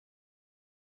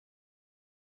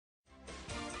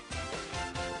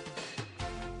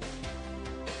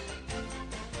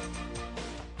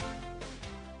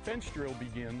Fence drill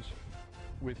begins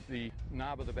with the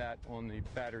knob of the bat on the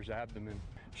batter's abdomen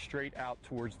straight out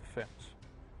towards the fence.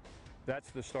 That's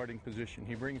the starting position.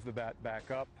 He brings the bat back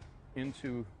up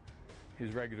into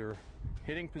his regular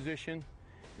hitting position,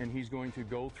 and he's going to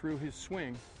go through his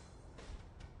swing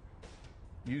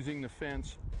using the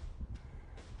fence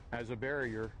as a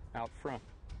barrier out front.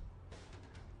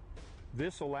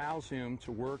 This allows him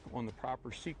to work on the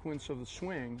proper sequence of the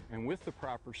swing, and with the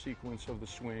proper sequence of the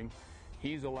swing,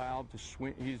 he's allowed to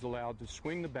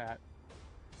swing the bat,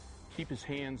 keep his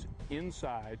hands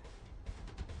inside,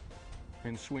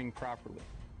 and swing properly.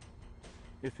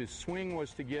 If his swing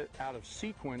was to get out of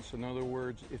sequence, in other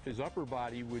words, if his upper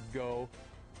body would go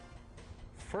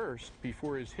first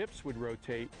before his hips would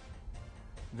rotate,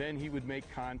 then he would make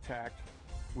contact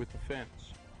with the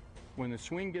fence. When the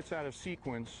swing gets out of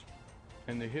sequence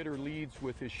and the hitter leads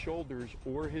with his shoulders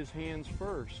or his hands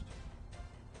first,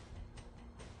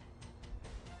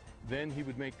 then he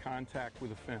would make contact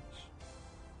with the fence.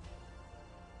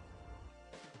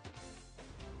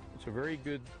 It's a very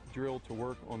good drill to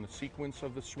work on the sequence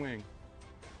of the swing,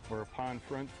 where upon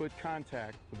front foot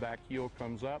contact, the back heel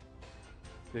comes up,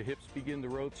 the hips begin to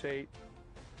rotate,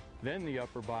 then the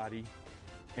upper body,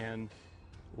 and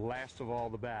last of all,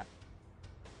 the bat.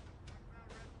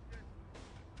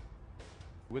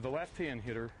 With a left-hand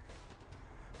hitter,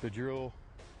 the drill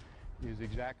is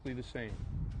exactly the same.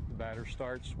 The batter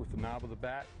starts with the knob of the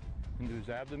bat into his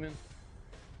abdomen,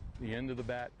 the end of the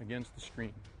bat against the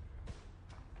screen.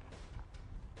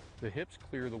 The hips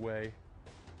clear the way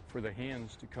for the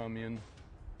hands to come in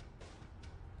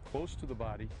close to the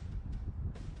body,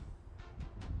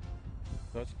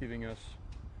 thus giving us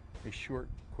a short,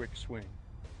 quick swing.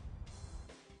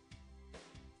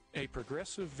 A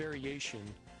progressive variation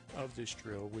of this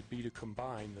drill would be to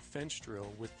combine the fence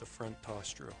drill with the front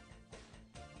toss drill.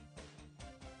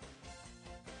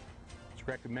 It's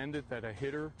recommended that a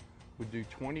hitter would do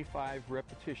 25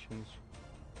 repetitions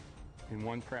in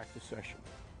one practice session.